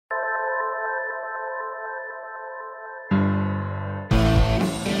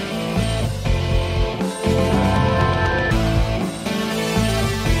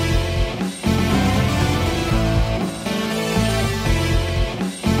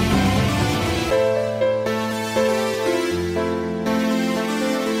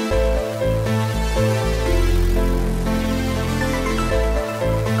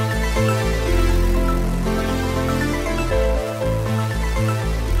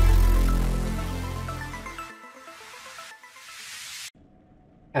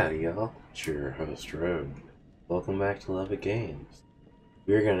Howdy y'all, it's your host Rogue. Welcome back to LovettGamez.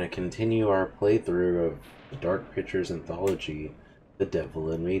 We're going to continue our playthrough of the Dark Pictures Anthology, The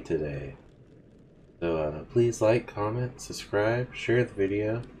Devil in Me today. So please like, comment, subscribe, share the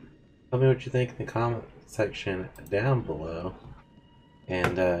video. Tell me what you think in the comment section down below.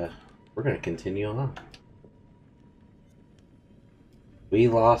 And we're going to continue on. We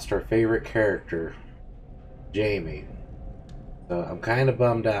lost our favorite character, Jamie. So I'm kind of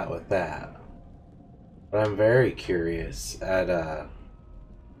bummed out with that. But I'm very curious at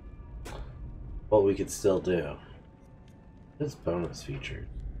what we could still do. This bonus feature.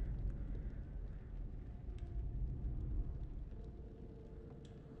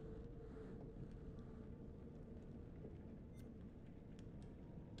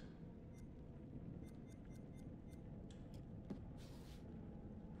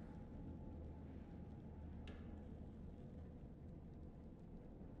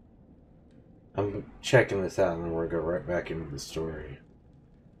 I'm checking this out and then we're gonna go right back into the story.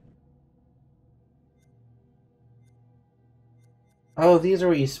 Oh, these are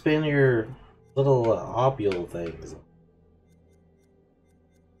where you spin your little ovule things.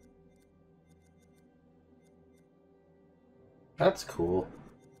 That's cool.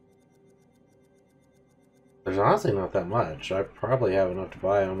 There's honestly not that much. I probably have enough to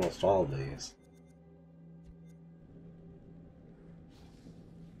buy almost all of these.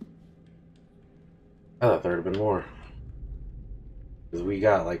 I thought there would have been more. Because we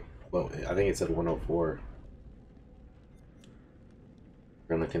got like, well, I think it said 104.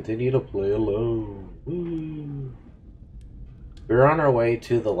 We're gonna continue to play alone. Woo. We're on our way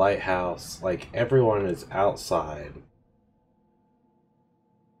to the lighthouse. Like, everyone is outside.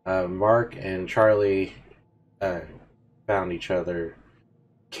 Mark and Charlie found each other.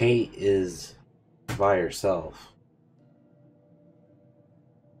 Kate is by herself.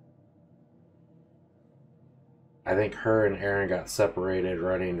 I think her and Aaron got separated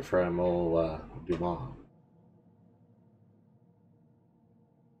running from old Dumont.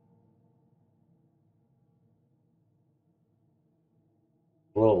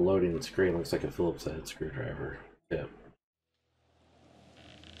 A little loading screen looks like a Phillips head screwdriver. Yeah.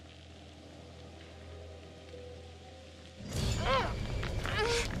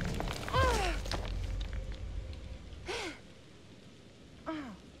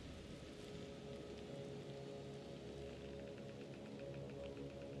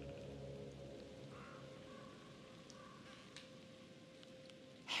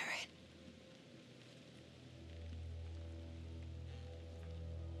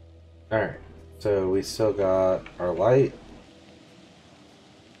 Alright, so we still got our light.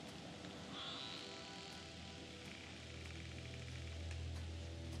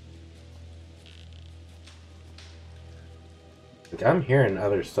 Like, I'm hearing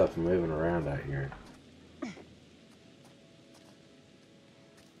other stuff moving around out here.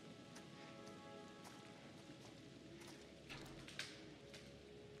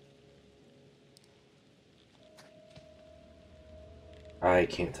 I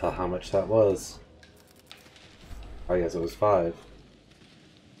can't tell how much that was. I guess it was 5.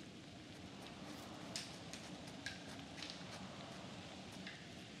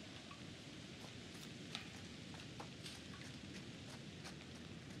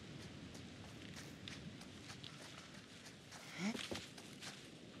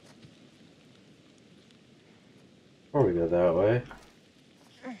 Before we go that way.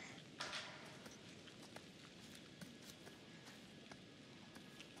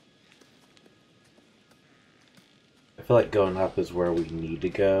 I feel like going up is where we need to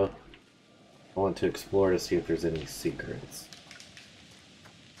go. I want to explore to see if there's any secrets.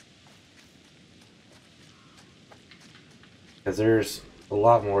 Because there's a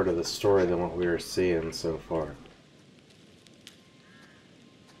lot more to the story than what we were seeing so far.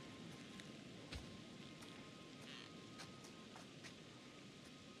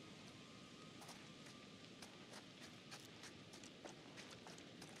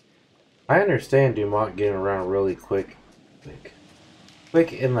 I understand Dumont getting around really quick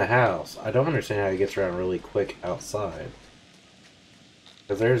in the house. I don't understand how he gets around really quick outside.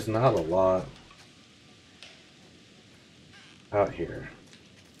 Because there's not a lot out here.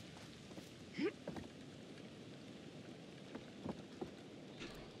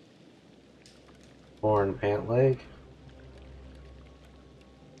 Torn pant leg.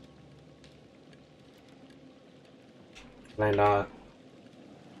 Can I not?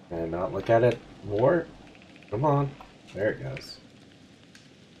 Can I not look at it more? Come on. There it goes.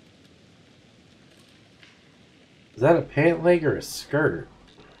 Is that a pant leg or a skirt?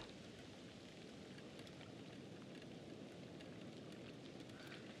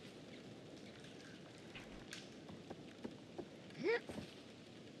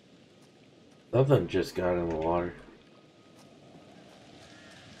 Something just got in the water.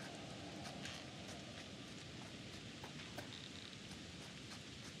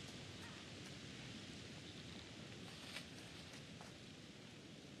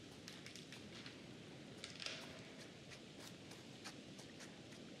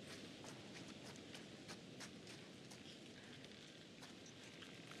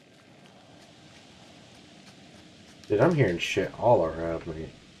 Dude, I'm hearing shit all around me.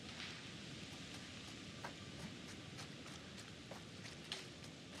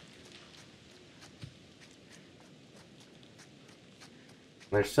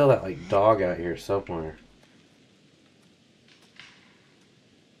 There's still that, like, dog out here somewhere.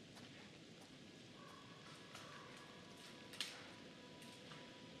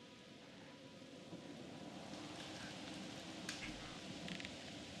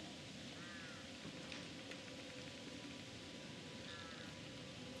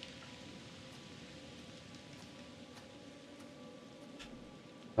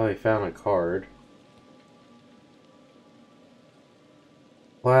 Oh, he found a card.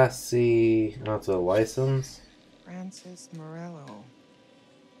 Class C, oh, it's a license? Francis Morello.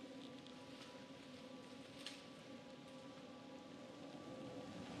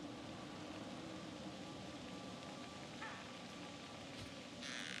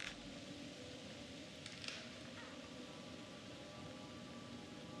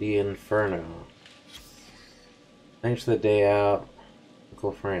 The Inferno. Thanks for the day out,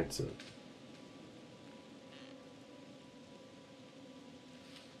 Uncle Francis.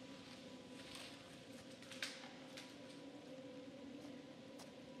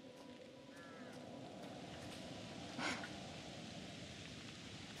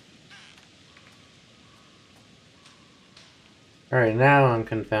 Alright, now I'm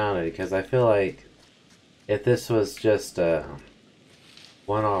confounded because I feel like if this was just a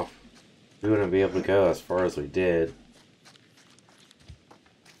one-off, we wouldn't be able to go as far as we did.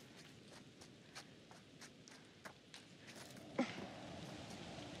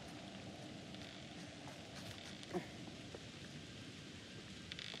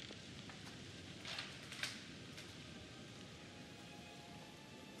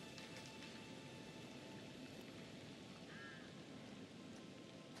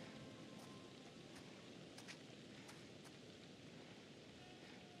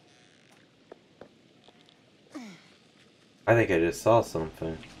 I think I just saw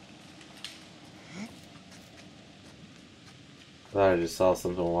something. I thought I just saw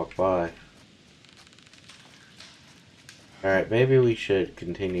something walk by. Alright, maybe we should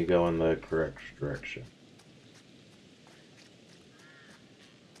continue going the correct direction.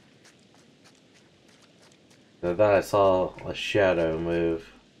 I thought I saw a shadow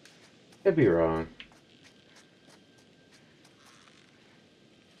move. Could be wrong.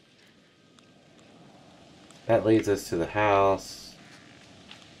 That leads us to the house.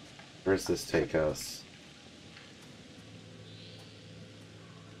 Where does this take us?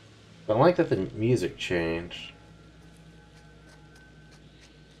 I like that the music changed.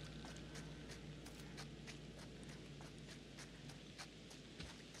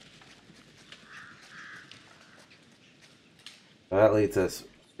 That leads us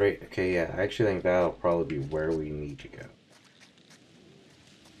straight. Okay, yeah, I actually think that'll probably be where we need to go.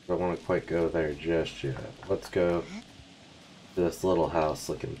 Don't want to quite go there just yet. Let's go to this little house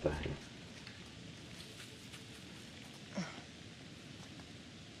looking thing.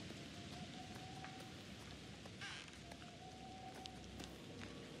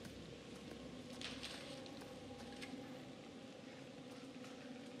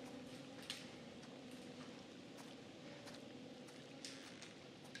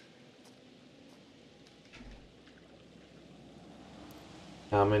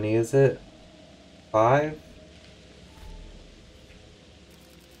 How many is it? 5?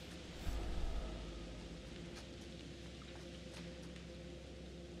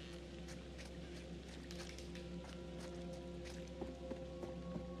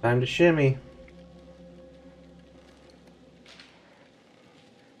 Time to shimmy.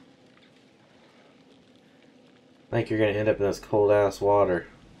 I think you're gonna end up in this cold ass water.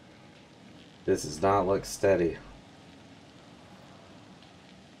 This does not look steady.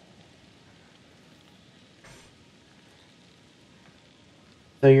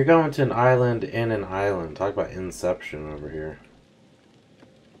 So you're going to an island in an island. Talk about Inception over here.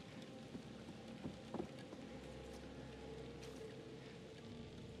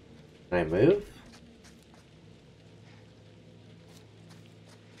 Can I move?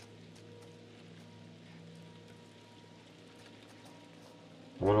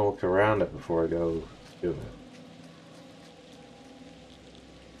 I want to look around it before I go do it.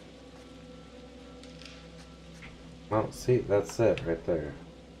 Oh, see, that's it right there.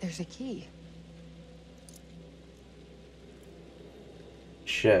 There's a key.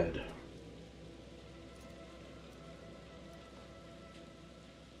 Shed.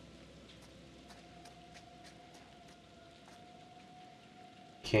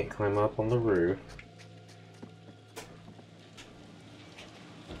 Can't climb up on the roof.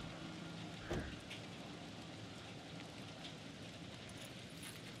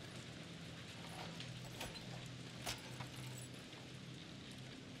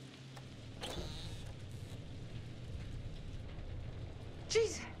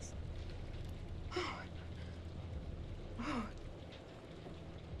 Jesus! Oh. Oh.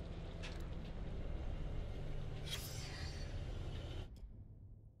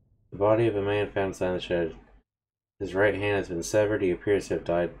 The body of a man found inside the shed. His right hand has been severed. He appears to have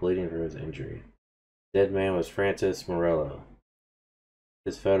died bleeding from his injury. The dead man was Francis Morello.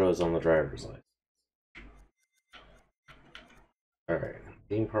 His photo is on the driver's license. Alright.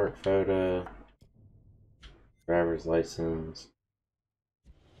 Theme park photo. Driver's license.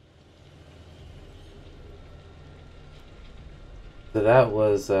 So that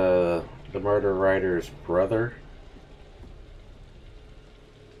was the murder writer's brother.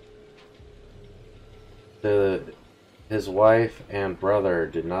 His wife and brother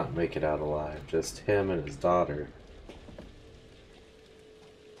did not make it out alive, just him and his daughter.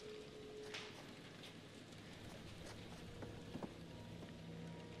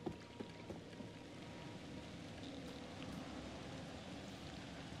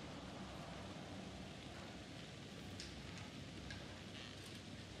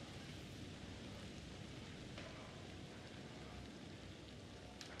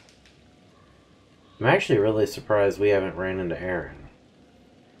 I'm actually really surprised we haven't ran into Aaron.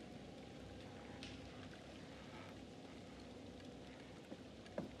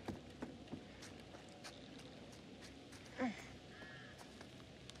 And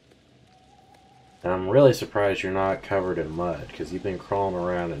I'm really surprised you're not covered in mud, because you've been crawling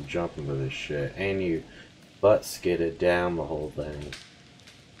around and jumping with this shit, and you butt skidded down the whole thing.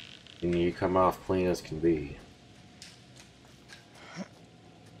 And you come off clean as can be.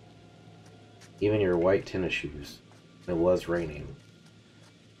 Even your white tennis shoes. It was raining.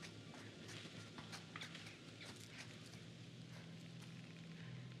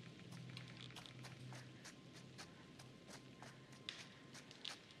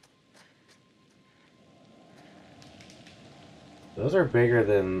 Those are bigger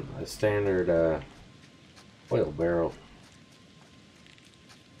than a standard oil barrel.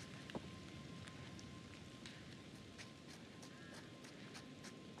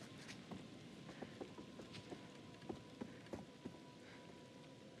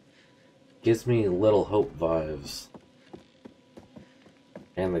 Gives me Little Hope vibes.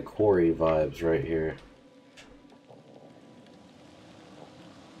 And the Quarry vibes right here.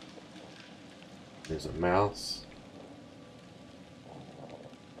 There's a mouse.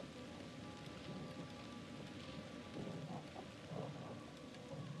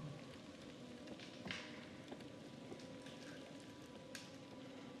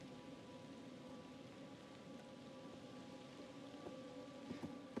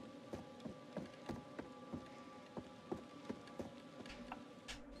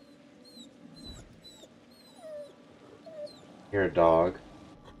 You're a dog.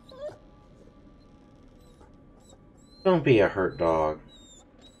 Don't be a hurt dog.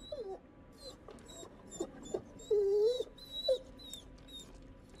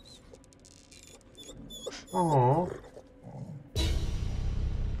 Aww.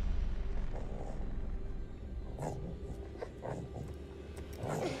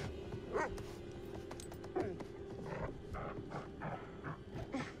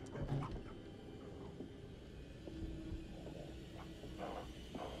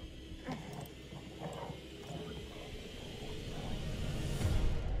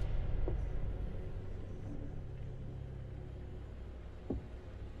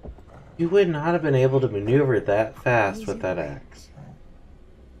 You would not have been able to maneuver that fast with that axe.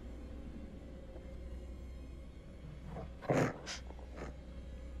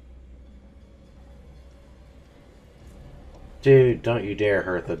 Dude, don't you dare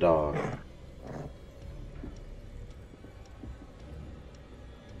hurt the dog.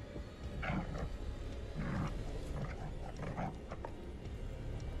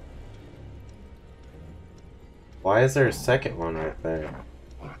 Why is there a second one right there?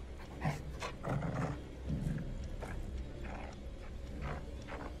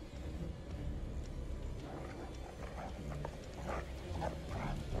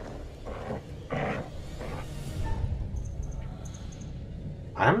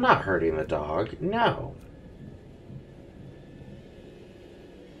 I'm not hurting the dog. No.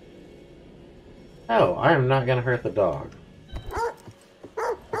 No, I am not gonna hurt the dog.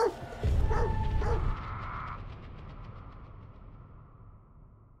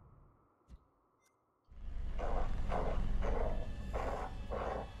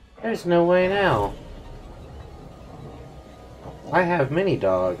 There's no way now. I have many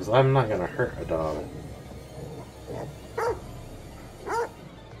dogs. I'm not gonna hurt a dog.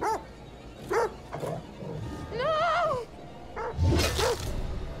 No!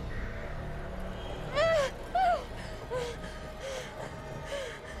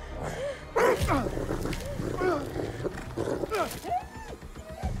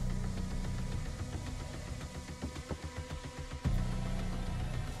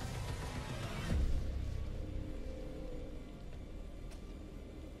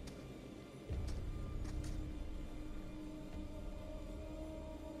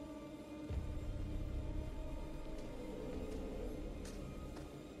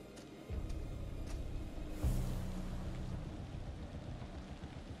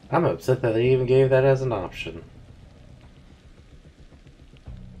 I'm upset that they even gave that as an option.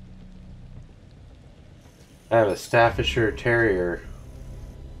 I have a Staffordshire Terrier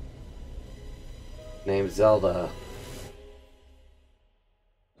named Zelda.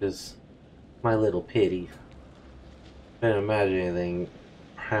 Is my little pity. Can't imagine anything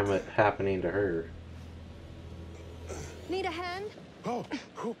happening to her. Need a hand? Oh,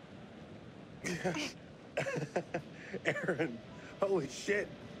 oh. Aaron, holy shit.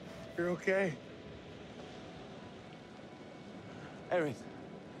 You're okay? Aaron,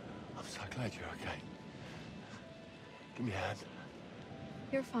 I'm so glad you're okay. Give me a hand.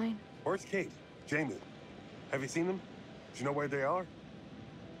 You're fine. Where's Kate? Jamie? Have you seen them? Do you know where they are?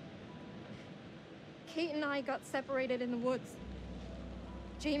 Kate and I got separated in the woods.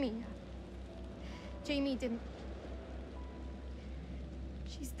 Jamie didn't.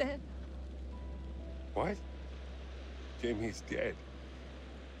 She's dead. What? Jamie's dead.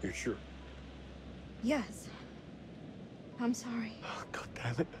 You're sure? Yes. I'm sorry. Oh, God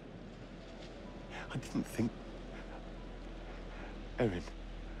damn it. I didn't think... Erin,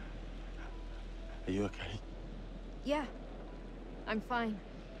 are you okay? Yeah. I'm fine.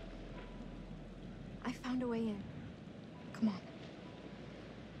 I found a way in. Come on.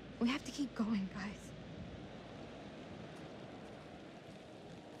 We have to keep going, guys.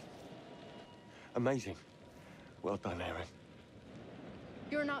 Amazing. Well done, Aaron.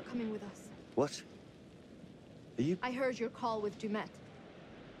 You're not coming with us. What? Are you... I heard your call with Dumet.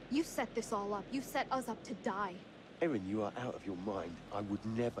 You set this all up. You set us up to die. Aaron, you are out of your mind. I would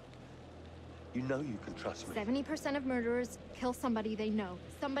never... You know you can trust me. 70% of murderers kill somebody they know.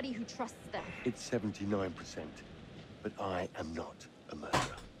 Somebody who trusts them. It's 79%. But I am not a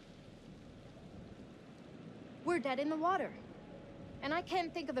murderer. We're dead in the water. And I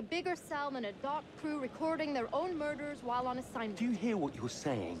can't think of a bigger sell than a dock crew recording their own murders while on assignment. Do you hear what you're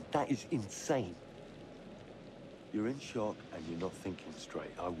saying? That is insane. You're in shock and you're not thinking straight.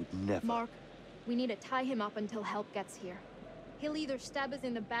 I would never... Mark, we need to tie him up until help gets here. He'll either stab us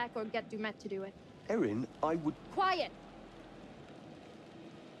in the back or get Dumet to do it. Erin, I would... Quiet!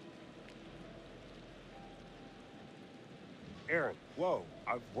 Aaron, whoa.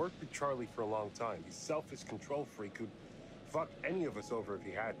 I've worked with Charlie for a long time. He's a selfish control freak who'd fuck any of us over if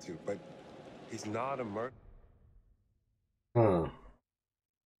he had to, but he's not a murderer. Huh.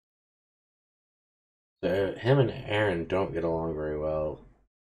 So him and Aaron don't get along very well.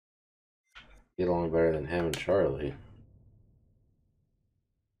 Get along better than him and Charlie.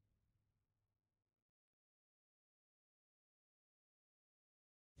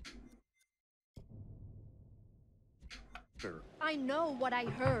 I know what I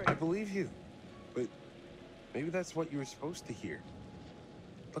heard. I believe you, but maybe that's what you were supposed to hear.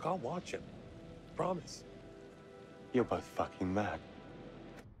 Look, I'll watch him. Promise. You're both fucking mad.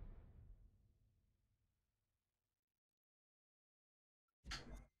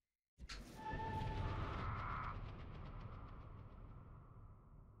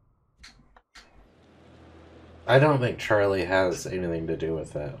 I don't think Charlie has anything to do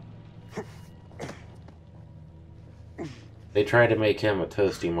with that. They tried to make him a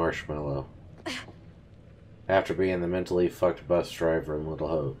toasty marshmallow after being the mentally fucked bus driver in Little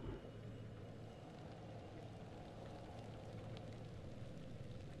Hope.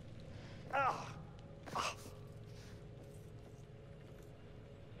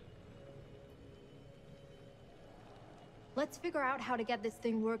 Let's figure out how to get this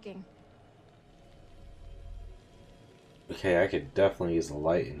thing working. Okay, I could definitely use a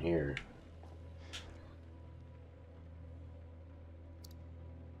light in here.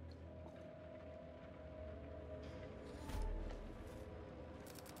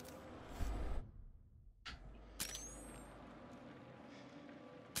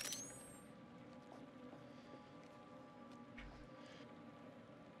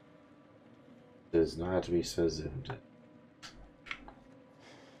 is not to be so zoomed in.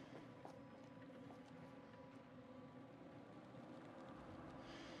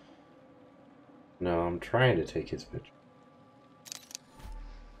 No, I'm trying to take his picture.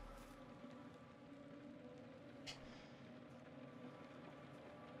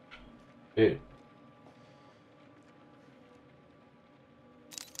 Dude.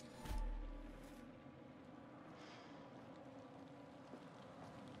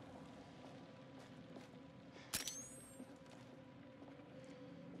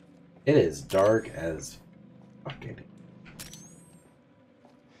 It is dark as fucking.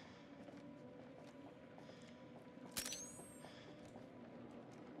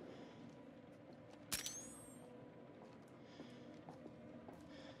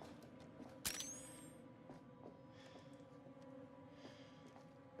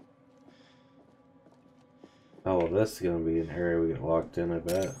 Oh, well, this is gonna be an area we get locked in, I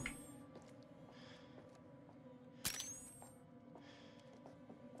bet.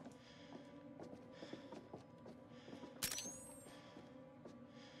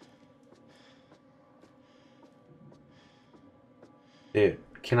 Dude,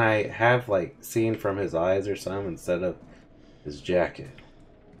 can I have, like, seen from his eyes or something instead of his jacket?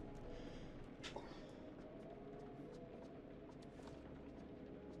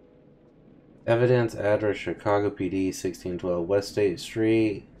 Evidence, address, Chicago PD, 1612 West State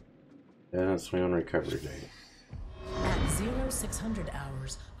Street. Evidence, swing on recovery date. At 0600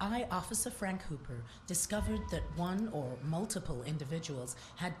 hours, I, Officer Frank Hooper, discovered that one or multiple individuals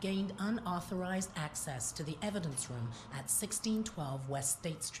had gained unauthorized access to the evidence room at 1612 West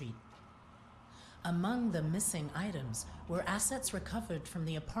State Street. Among the missing items were assets recovered from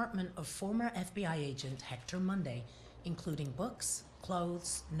the apartment of former FBI agent Hector Monday, including books,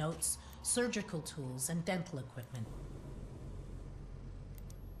 clothes, notes, surgical tools, and dental equipment.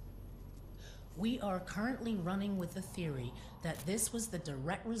 We are currently running with the theory that this was the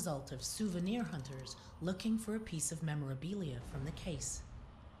direct result of souvenir hunters looking for a piece of memorabilia from the case.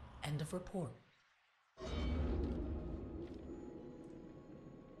 End of report.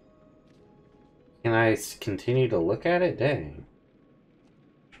 Can I continue to look at it? Dang.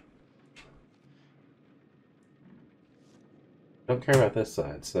 Don't care about this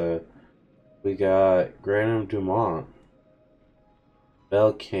side. So we got Granum Dumont,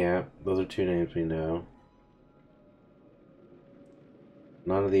 Bell Camp. Those are two names we know.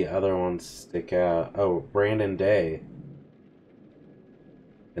 None of the other ones stick out. Oh, Brandon Day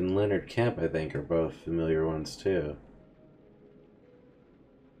and Leonard Kemp, I think, are both familiar ones too.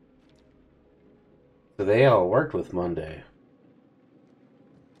 So they all worked with Monday.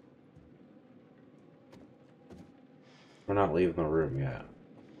 We're not leaving the room yet.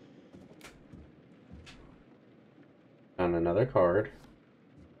 Found another card.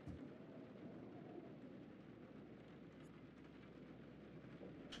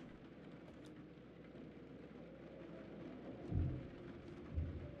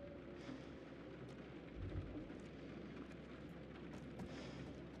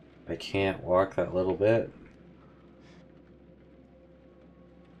 I can't walk that little bit.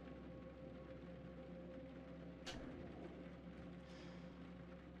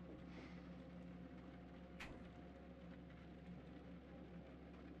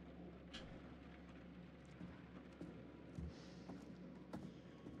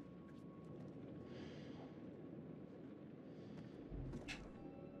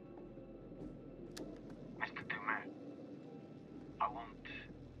 Mr. Dumas, I want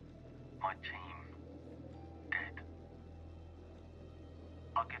my team dead.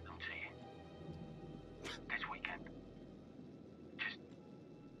 I'll get them to you this weekend. Just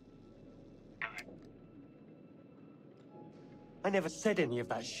do it. I never said any of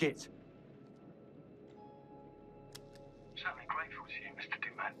that shit. Certainly grateful to you, Mr.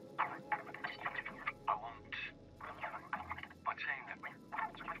 Dumas. I want my team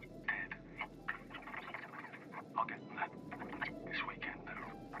dead. I'll get them that this weekend.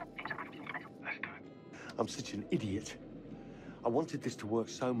 Let's do it. I'm such an idiot. I wanted this to work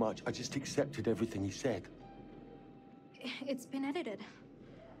so much, I just accepted everything he said. It's been edited.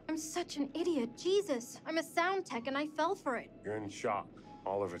 I'm such an idiot. Jesus, I'm a sound tech and I fell for it. You're in shock.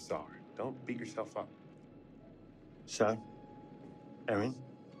 All of us are. Don't beat yourself up. So, Erin?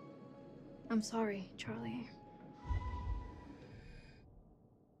 I'm sorry, Charlie.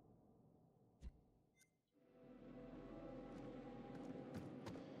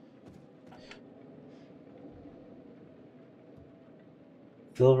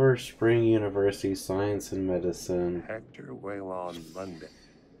 Silver Spring University, Science and Medicine. Hector Waylon Monday.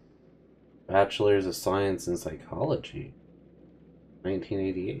 Bachelor's of Science in Psychology.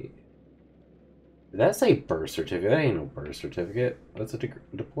 1988. Did that say birth certificate? That ain't no birth certificate. That's a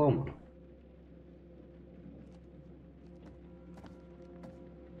diploma.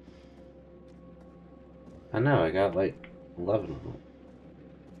 I know, I got like 11 of them.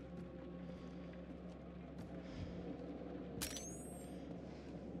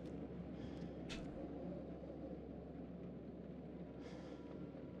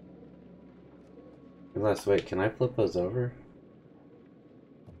 Unless, wait, can I flip those over?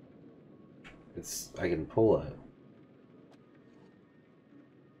 I can pull it.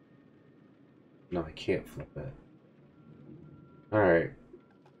 No, I can't flip it. Alright.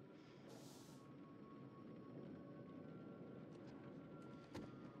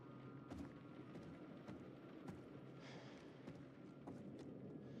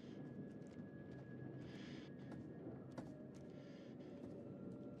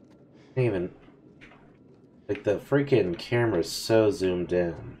 Even like the freaking camera's so zoomed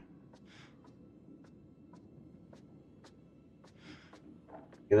in.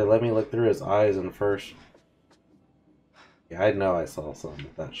 Either let me look through his eyes and first. Yeah, I know I saw something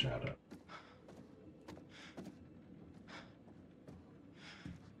with that shadow.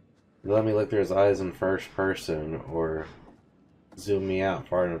 Let me look through his eyes in first person, or zoom me out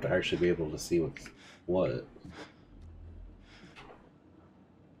far enough to actually be able to see what's what.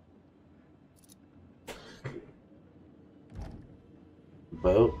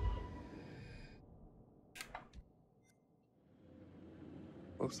 Boat?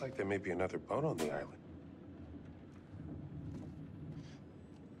 Looks like there may be another boat on the island.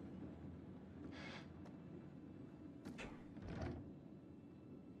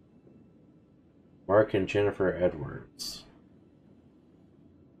 Mark and Jennifer Edwards.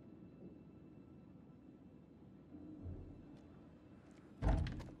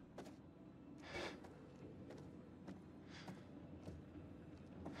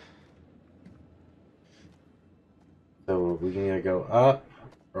 So we can either go up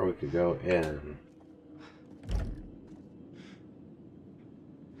or we could go in.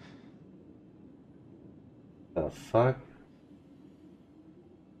 The fuck?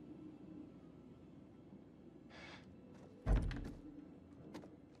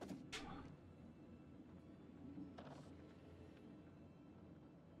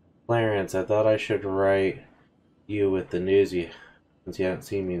 Clarence, I thought I should write you with the news since you haven't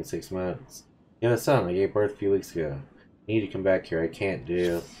seen me in 6 months. You have a son. I gave birth a few weeks ago. You need to come back here. I can't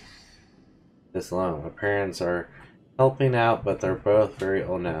do this alone. My parents are helping out, but they're both very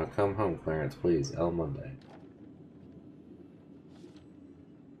old now. Come home, Clarence, please. El Monday.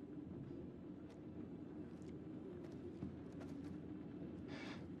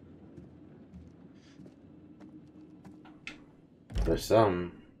 There's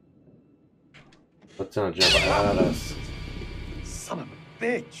some. What's gonna jump out at us? Son of a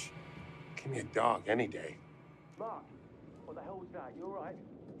bitch! Give me a dog any day. Mark, what the hell was that? You all right?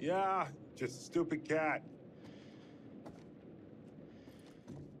 Yeah, just a stupid cat.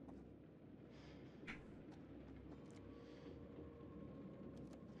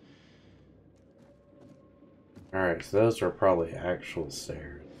 Alright, so those are probably actual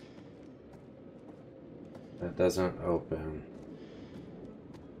stairs. That doesn't open.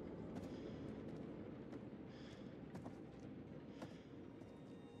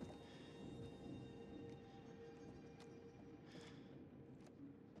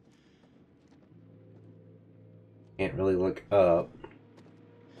 Can't really look up.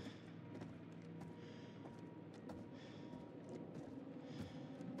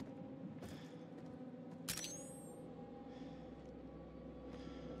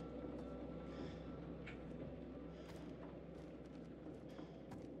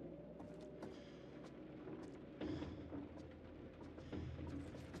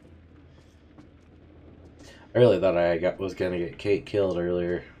 I really thought was gonna get Kate killed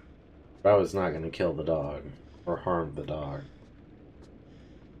earlier, but I was not gonna kill the dog or harm the dog.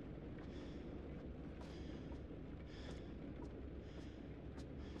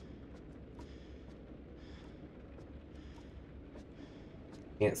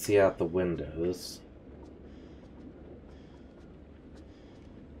 Can't see out the windows.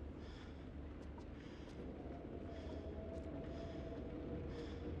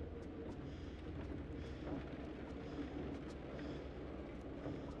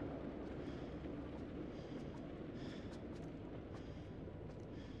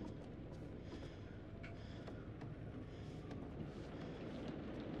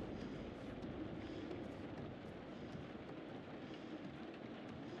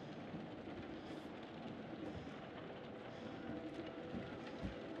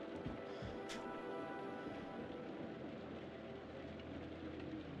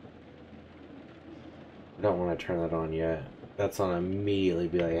 I don't want to turn that on yet. That's on immediately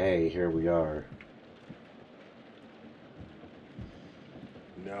be like, hey, here we are.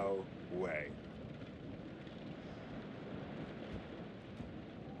 No way.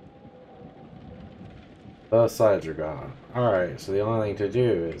 Both sides are gone. Alright, so the only thing to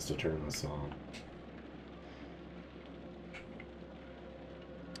do is to turn this on.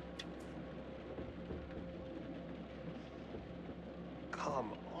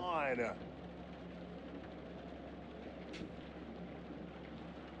 Come on.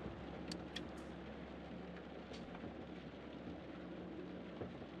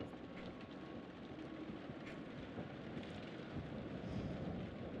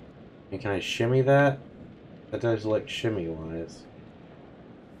 And can I shimmy that? That does look shimmy wise.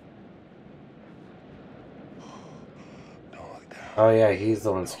 Don't look down. Oh yeah, he's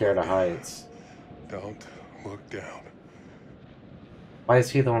the one scared of heights. Don't look down. Why is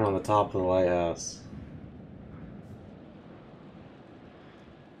he the one on the top of the lighthouse?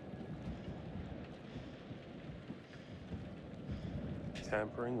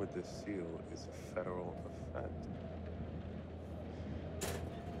 Tampering with the seal is a federal offense.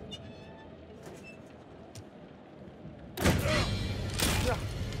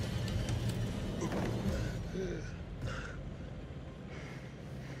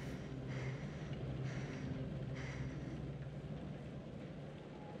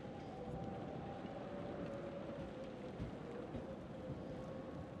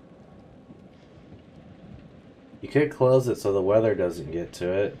 You could close it so the weather doesn't get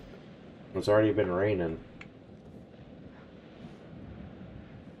to it. It's already been raining.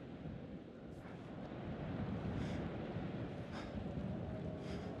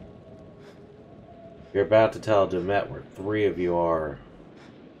 You're about to tell Demet where 3 of you are.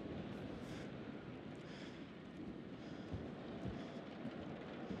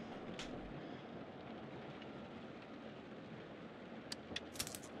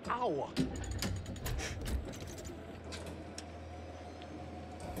 Ow!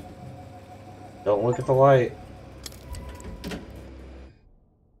 Don't look at the light.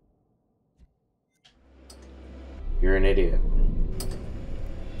 You're an idiot.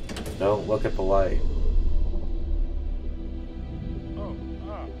 Don't look at the light. Oh,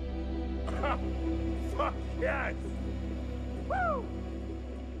 fuck yes! Woo!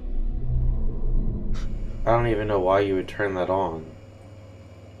 I don't even know why you would turn that on.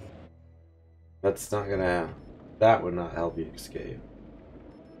 That's not gonna... That would not help you escape.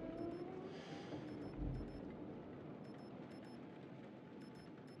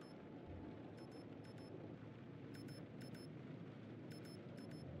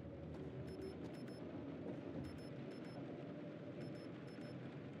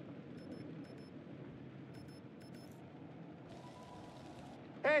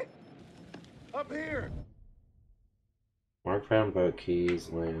 Hey! Up here! Mark found boat keys,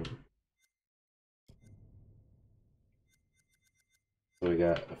 lamp. So we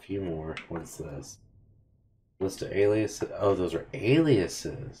got a few more. What's this? List of aliases. Oh, those are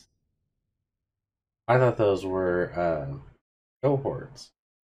aliases. I thought those were cohorts.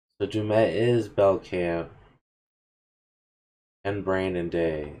 So Dumet is Belcamp and Brandon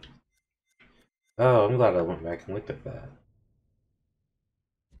Day. Oh, I'm glad I went back and looked at that.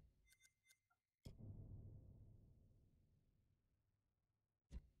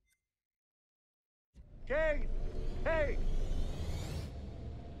 Kate! Hey!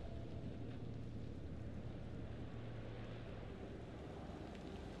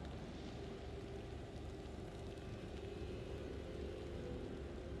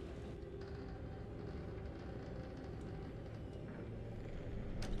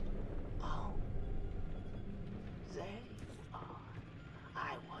 Oh, there you are.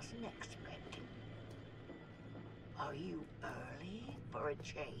 I wasn't expecting. Are you early for a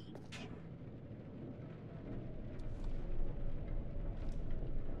change?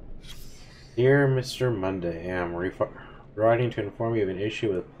 Dear Mr. Monday, I'm writing to inform you of an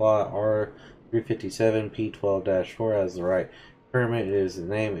issue with plot R357P12-4 as the right permit. It is the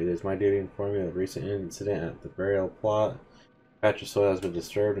name. It is my duty to inform you of the recent incident at the burial plot. Patch of soil has been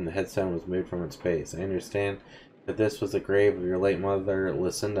disturbed and the headstone was moved from its base. I understand that this was the grave of your late mother,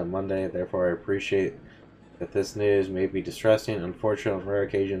 Lucinda Monday. Therefore, I appreciate that this news may be distressing. Unfortunately, on rare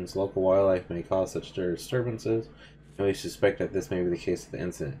occasions, local wildlife may cause such disturbances, and we suspect that this may be the case of the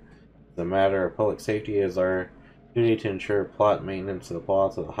incident. As a matter of public safety, it is our duty to ensure plot maintenance of the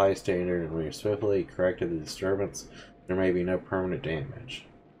plot to the high standard, and we have swiftly corrected the disturbance. There may be no permanent damage.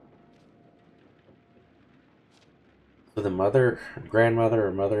 So the grandmother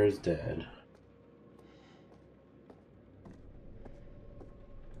or mother is dead.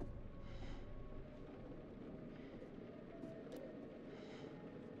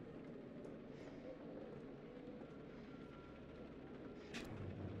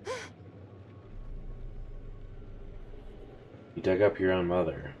 You dug up your own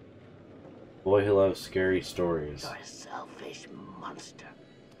mother. Boy who loves scary stories. You're a selfish monster.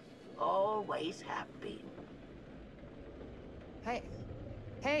 Always have been. Hey.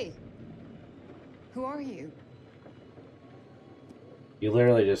 Hey. Who are you? You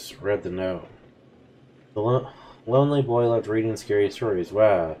literally just read the note. The lonely boy loved reading scary stories.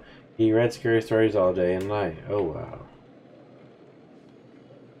 Wow. He read scary stories all day and night. Oh wow.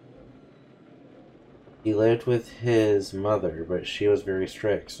 He lived with his mother, but she was very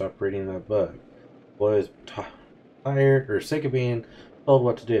strict. Stop reading that book. The boy was tired or sick of being told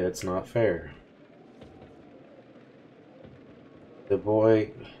what to do. It's not fair. The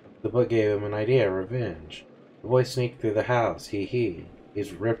book gave him an idea, revenge. The boy sneaked through the house.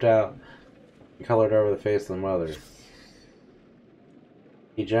 He's ripped out and colored over the face of the mother.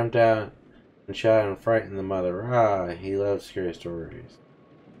 He jumped out and shouted and frightened the mother. Ah, he loves scary stories.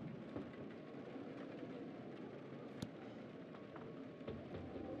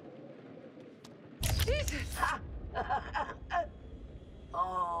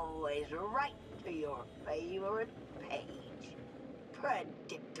 Always right to your favorite page.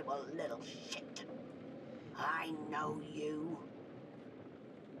 Predictable little shit. I know you.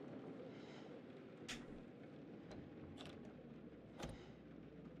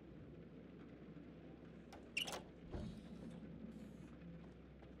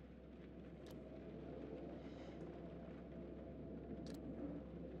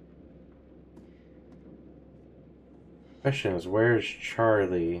 Question is, where's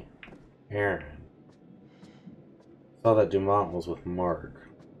Charlie Aaron? Saw that Dumont was with Mark.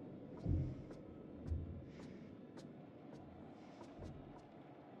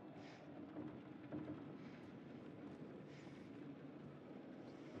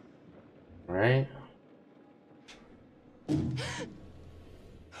 Right? Thank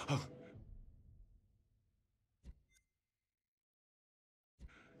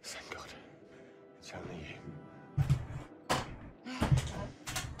God. It's only you.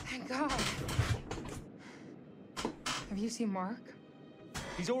 Thank God. Have you seen Mark?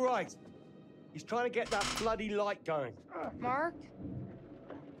 He's all right. He's trying to get that bloody light going. Mark?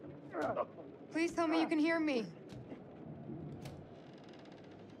 Please tell me you can hear me.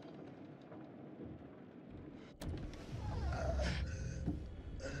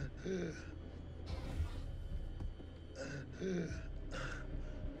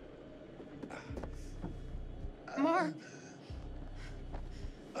 Mark!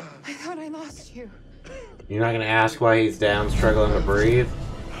 I thought I lost you. You're not gonna ask why he's down, struggling to breathe?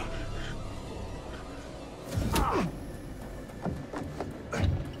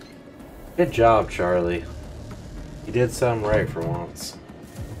 Good job, Charlie. You did something right for once.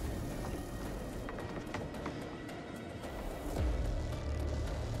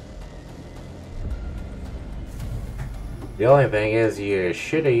 The only thing is, you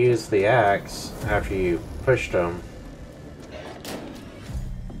should have used the axe after you pushed him.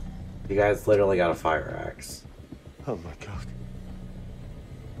 You guys literally got a fire axe. Oh my God.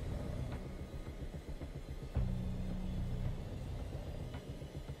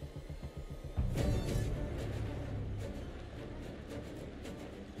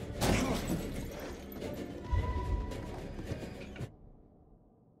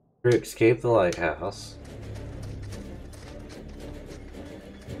 To escape the lighthouse.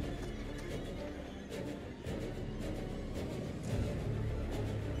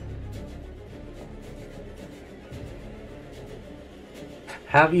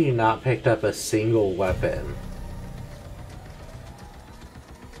 Have you not picked up a single weapon?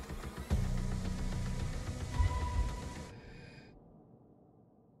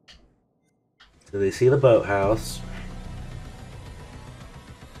 Do they see the boathouse?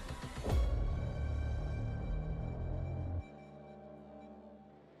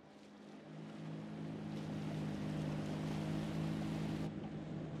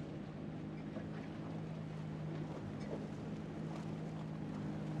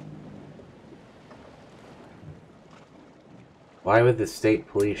 Why would the state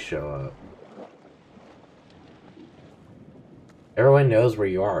police show up? Everyone knows where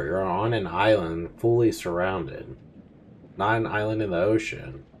you are. You're on an island, fully surrounded. Not an island in the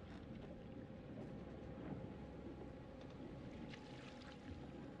ocean.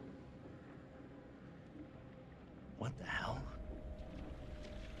 What the hell?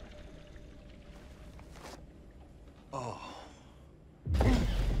 Oh.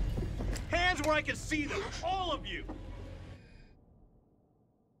 Hands where I can see them, all of you!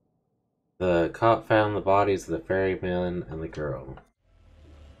 The cop found the bodies of the ferryman and the girl.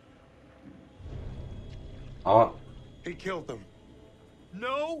 Oh. He killed them.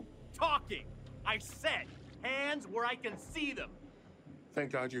 No talking! I said, Hands where I can see them.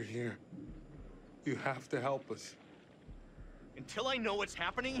 Thank God you're here. You have to help us. Until I know what's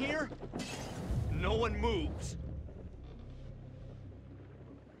happening here, no one moves.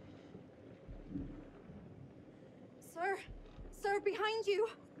 Sir, sir, behind you.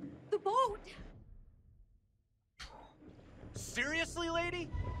 The boat. Seriously, lady?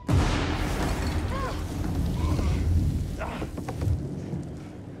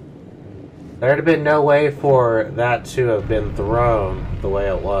 There'd have been no way for that to have been thrown the way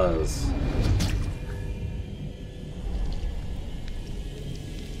it was.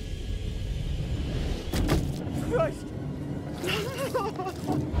 Christ!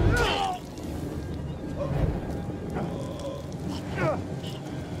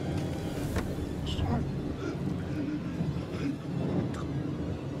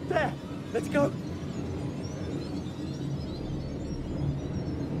 There! Let's go!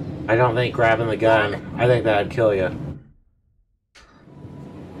 I don't think grabbing the gun, I think that'd kill you.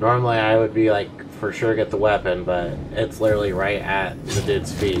 Normally I would be like, for sure get the weapon, but it's literally right at the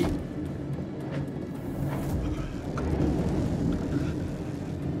dude's feet.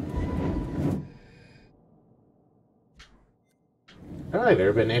 I don't think there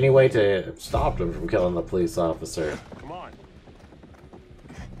would have been any way to stop him from killing the police officer. Come on.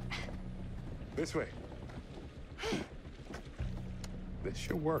 This way. This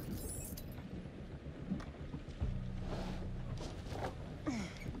should work.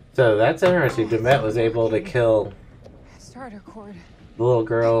 So that's interesting. Demet was able to kill Starter cord. the little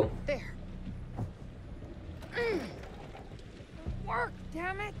girl. There. Work,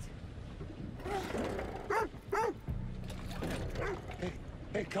 damn it!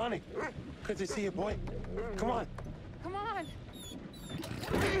 Hey, Connie. Good to see you, boy. Come on. Come on.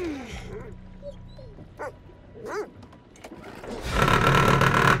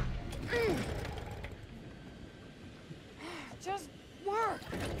 Just work.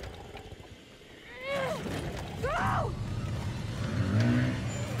 Go!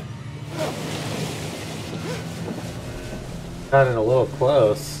 Got in a little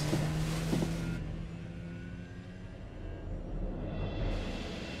close.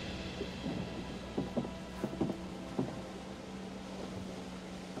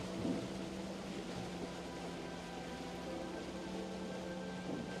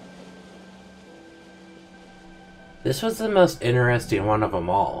 This was the most interesting one of them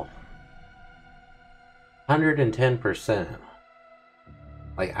all. 110%.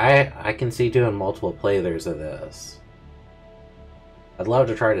 Like, I can see doing multiple playthroughs of this. I'd love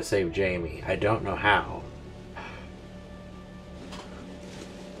to try to save Jamie. I don't know how.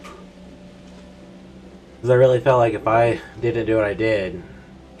 Because I really felt like if I didn't do what I did,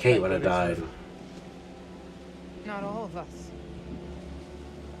 Kate would have died. Not all of us.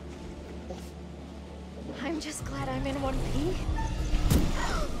 I'm just glad I'm in one piece.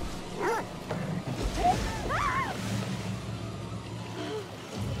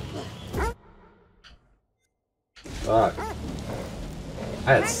 Fuck.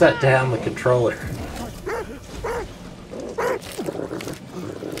 I had set down the controller.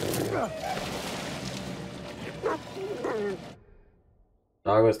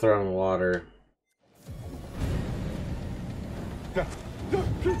 Dog was thrown in the water.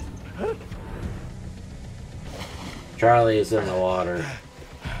 Charlie is in the water.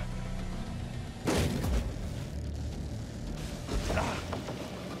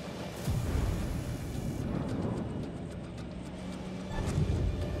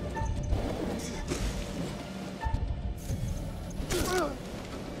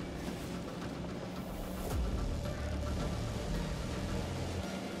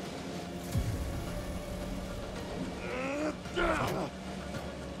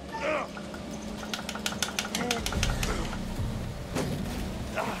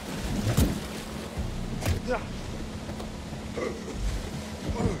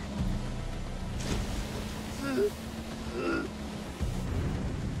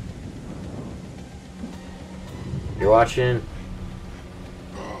 You're watching?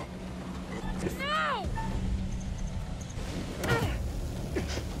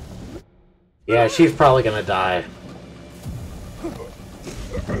 Yeah, she's probably gonna die.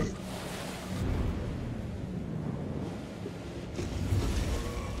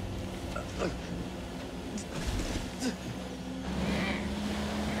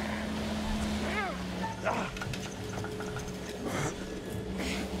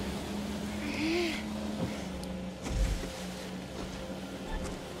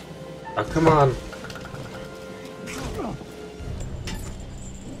 Oh, come on.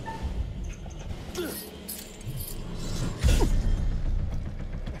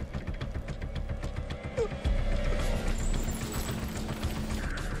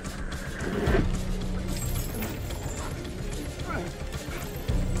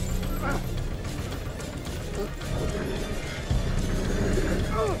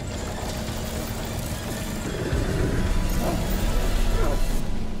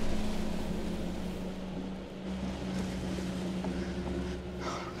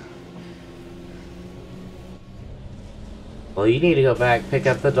 Well, you need to go back, pick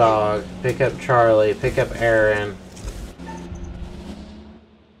up the dog, pick up Charlie, pick up Aaron.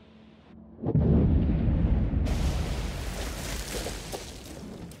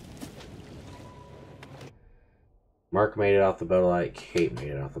 Mark made it off the boat alive. Kate made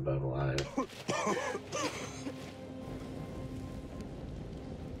it off the boat alive.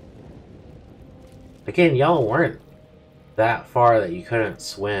 Again, y'all weren't that far that you couldn't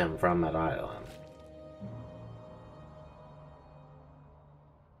swim from that island.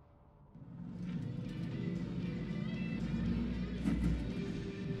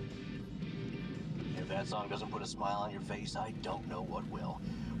 If that song doesn't put a smile on your face, I don't know what will.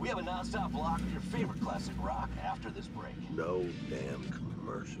 We have a non-stop block of your favorite classic rock after this break. No damn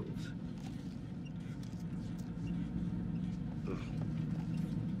commercials.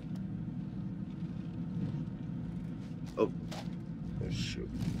 Oh. Oh, shoot.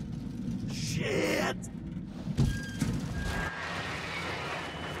 Shit!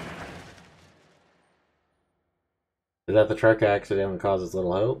 Is that the truck accident that causes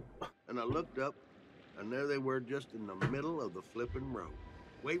Little Hope? And I looked up, and there they were just in the middle of the flipping road,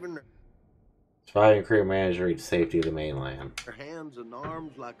 waving Surviving crew managed to reach safety of the mainland. their hands and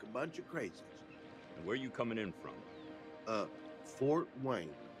arms like a bunch of crazies. And where you coming in from? Fort Wayne.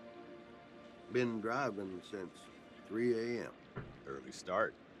 Been driving since 3 a.m. Early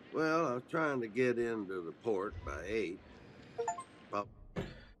start. Well, I was trying to get into the port by 8.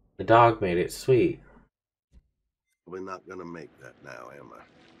 The dog made it sweet. Probably not gonna make that now, am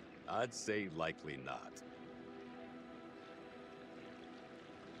I? I'd say likely not.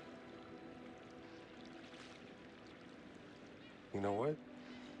 You know what?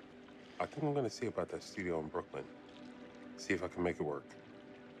 I think I'm gonna see about that studio in Brooklyn. See if I can make it work.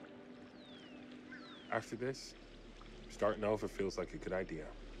 After this, starting over feels like a good idea.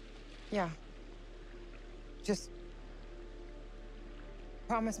 Yeah. Just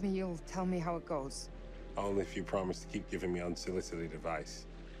promise me you'll tell me how it goes. Only if you promise to keep giving me unsolicited advice.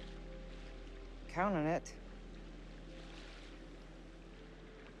 Count on it.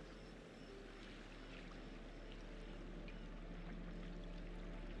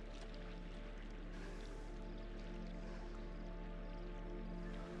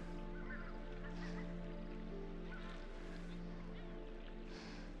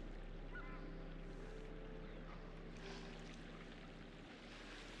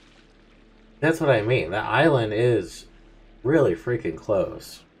 That's what I mean. That island is really freaking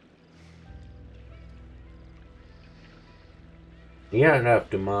close. You don't know if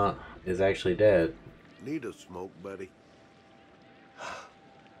Dumont is actually dead. Need a smoke, buddy?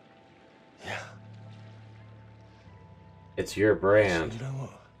 Yeah. It's your brand. You know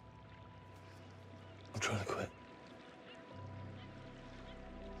what? I'm trying to quit.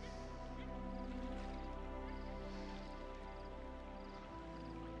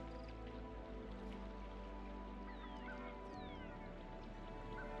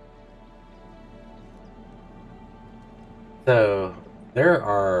 So, there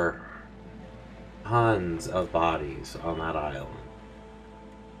are tons of bodies on that island.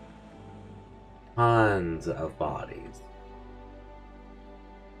 Tons of bodies.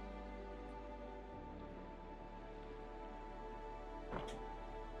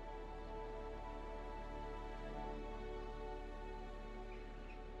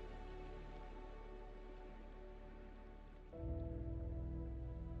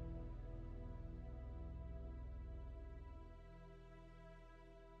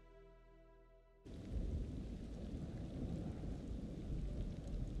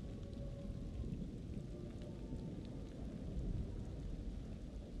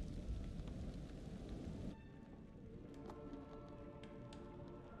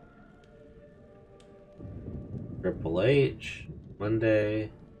 Triple H,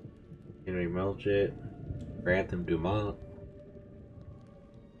 Monday, Henry Melchett, Grantham Dumont.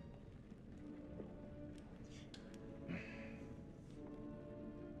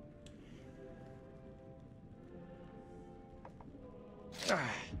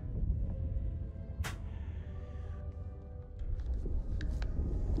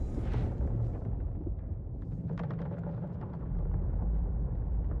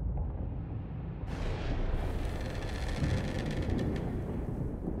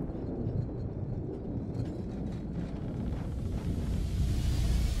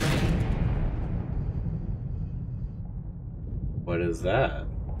 What is that?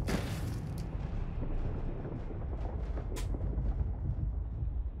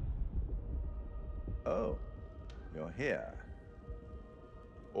 Oh, you're here.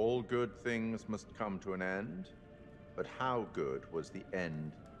 All good things must come to an end, but how good was the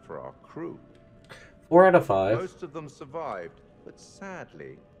end for our crew? Of 4 out of 5. Most of them survived, but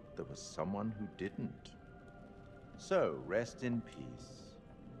sadly, there was someone who didn't. So, rest in peace.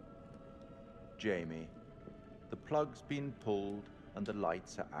 Jamie, the plug's been pulled and the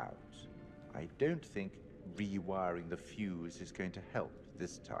lights are out. I don't think rewiring the fuse is going to help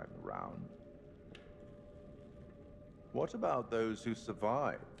this time around. What about those who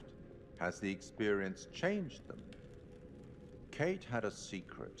survived? Has the experience changed them? Kate had a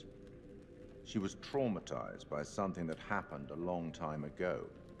secret. She was traumatized by something that happened a long time ago,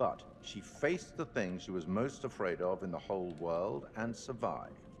 but she faced the thing she was most afraid of in the whole world and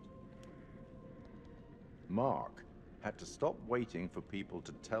survived. Mark had to stop waiting for people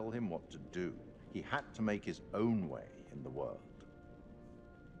to tell him what to do. He had to make his own way in the world.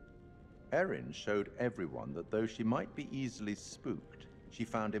 Erin showed everyone that though she might be easily spooked, she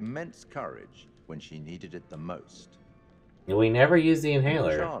found immense courage when she needed it the most. We never used the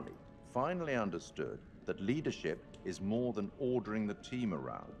inhaler. Charlie finally understood that leadership is more than ordering the team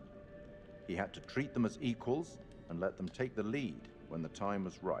around. He had to treat them as equals and let them take the lead when the time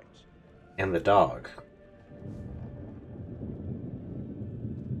was right. And the dog.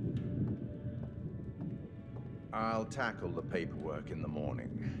 I'll tackle the paperwork in the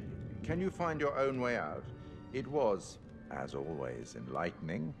morning. Can you find your own way out? It was, as always,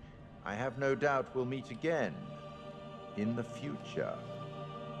 enlightening. I have no doubt we'll meet again in the future.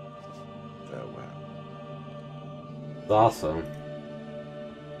 Farewell. It's awesome.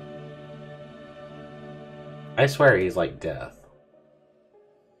 I swear he's like death.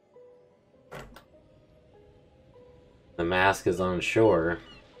 The mask is on shore.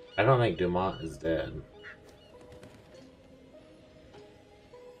 I don't think Dumont is dead.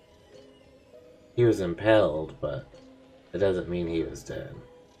 He was impaled, but it doesn't mean he was dead.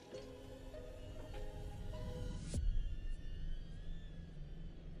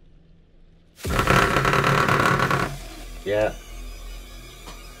 Yeah.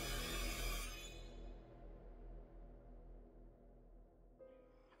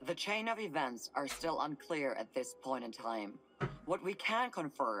 The chain of events are still unclear at this point in time. What we can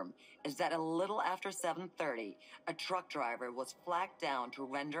confirm is that a little after 7:30, a truck driver was flagged down to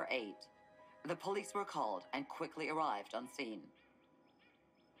render aid. The police were called and quickly arrived on scene.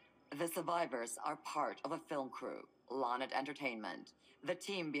 The survivors are part of a film crew, Lonnet Entertainment, the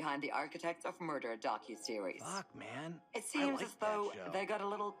team behind the Architects of Murder docuseries. Fuck, man. It seems like as though that show. they got a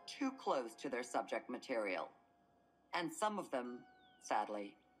little too close to their subject material. And some of them,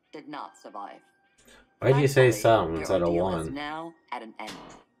 sadly, did not survive. Why'd you say some Their instead of ordeal is one? now at an end.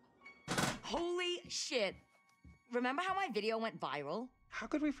 Holy shit. Remember how my video went viral? How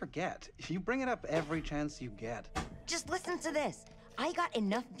could we forget? You bring it up every chance you get. Just listen to this. I got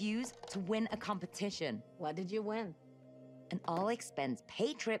enough views to win a competition. What did you win? An all-expense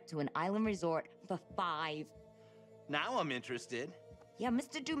paid trip to an island resort for 5. Now I'm interested. Yeah,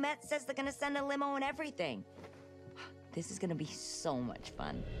 Mr. Dumet says they're gonna send a limo and everything. This is gonna be so much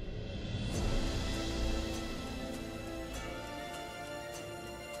fun.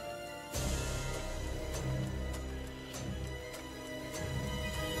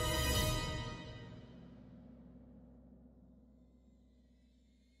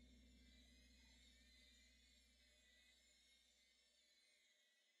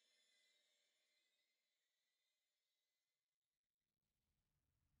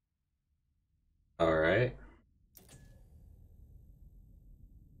 All right.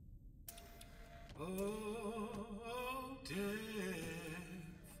 Oh, death.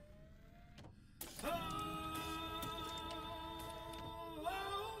 Oh,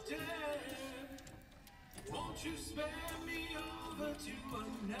 death. Won't you spare me over to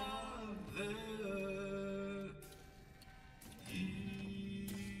another?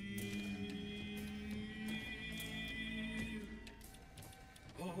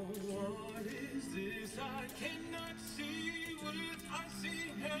 Oh, what is this I cannot see with icy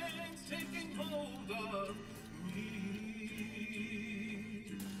hands taking hold of me?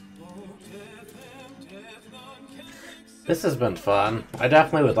 Oh, death and death, none can accept. This has been fun. I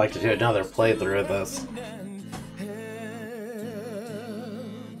definitely would like to do another playthrough of this.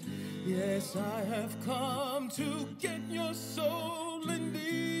 Yes, I have come to get your soul and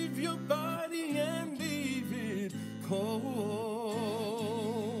leave your body and leave it cold.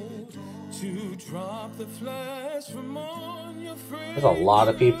 To drop the flesh from on your face. There's a lot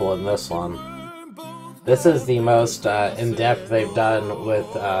of people in this one. This is the most in-depth they've done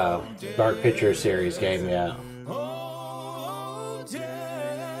with Dark Pictures series game yet. Oh,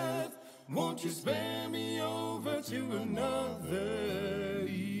 death, won't you spare me over to another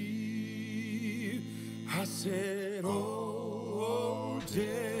eve? I said, oh,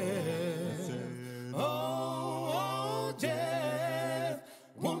 death, oh,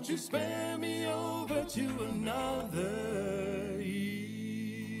 you spare me over to another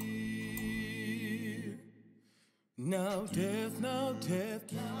year? Now death,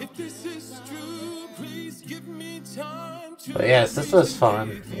 if this is true, please give me time to... But yes, this was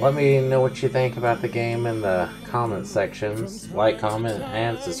fun. Let me know what you think about the game in the comment sections. Like, comment,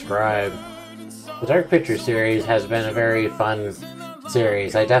 and subscribe. The Dark Pictures series has been a very fun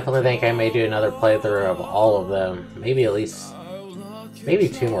series. I definitely think I may do another playthrough of all of them. Maybe at least... maybe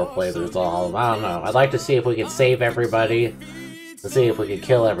 2 more playthroughs of all of them. I don't know. I'd like to see if we could save everybody. To see if we could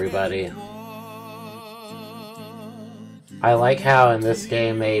kill everybody. I like how in this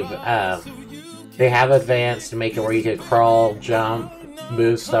game they have advanced to make it where you could crawl, jump,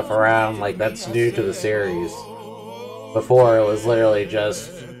 move stuff around. Like, that's new to the series. Before, it was literally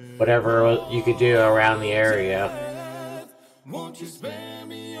just whatever you could do around the area.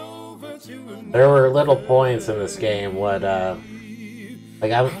 There were little points in this game what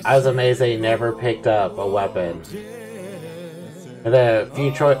like I was amazed they never picked up a weapon. And the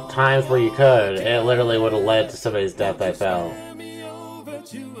few times where you could, it literally would have led to somebody's death, I felt.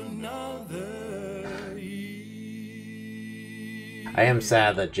 I am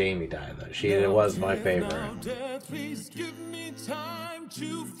sad that Jamie died, though. She was my favorite. Please give me time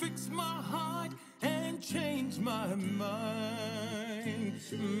to fix my heart and change my mind.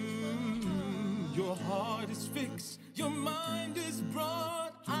 Your heart is fixed, your mind is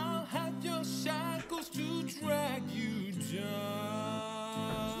broad. I'll have your shackles to drag you down.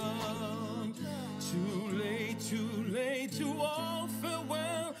 Too late to all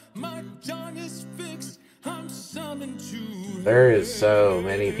farewell. My dawn is fixed, I'm summoned to... There is so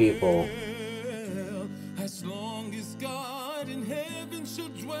many people. As long as God in heaven shall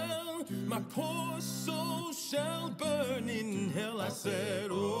dwell, my poor soul shall burn in hell. I said,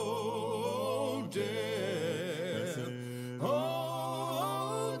 oh,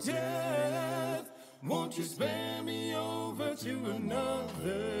 death, won't you spare me over to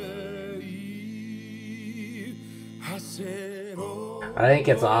another Eve? I said, oh. I think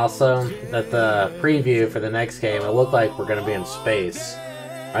it's awesome that the preview for the next game, it looked like we're going to be in space.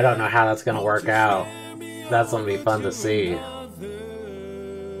 I don't know how that's going to work out. That's going to be fun to see.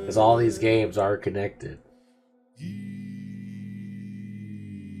 Because all these games are connected.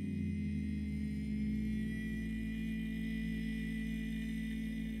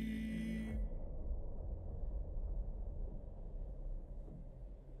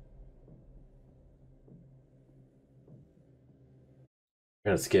 I'm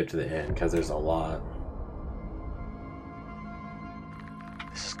going to skip to the end because there's a lot.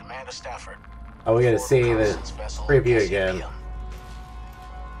 This is Commander Stafford. Oh, we got to see the preview again.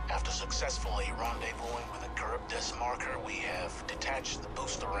 After successfully rendezvousing with a Charybdis marker, we have detached the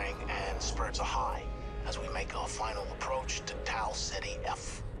booster ring and spurts are high as we make our final approach to Tau City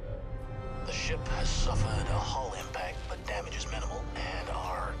F. The ship has suffered a hull impact, but damage is minimal, and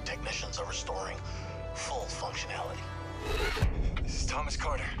our technicians are restoring full functionality. This is Thomas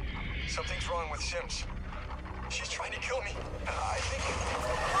Carter. Something's wrong with Sims. She's trying to kill me. I think...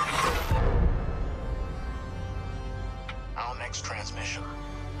 Our next transmission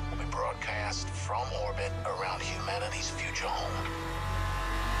will be broadcast from orbit around humanity's future home.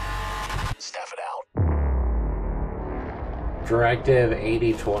 Stafford out. Directive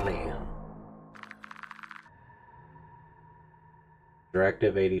 8020.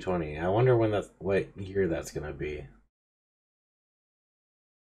 Directive 8020. I wonder when that's, what year that's gonna be.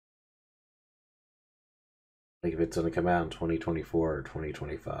 Like if it's gonna come out in 2024 or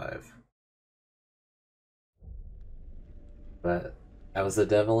 2025. But that was The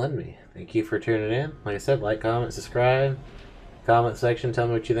Devil in Me. Thank you for tuning in. Like I said, like, comment, subscribe. Comment section, tell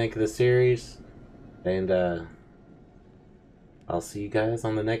me what you think of the series. And I'll see you guys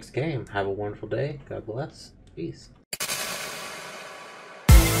on the next game. Have a wonderful day. God bless. Peace.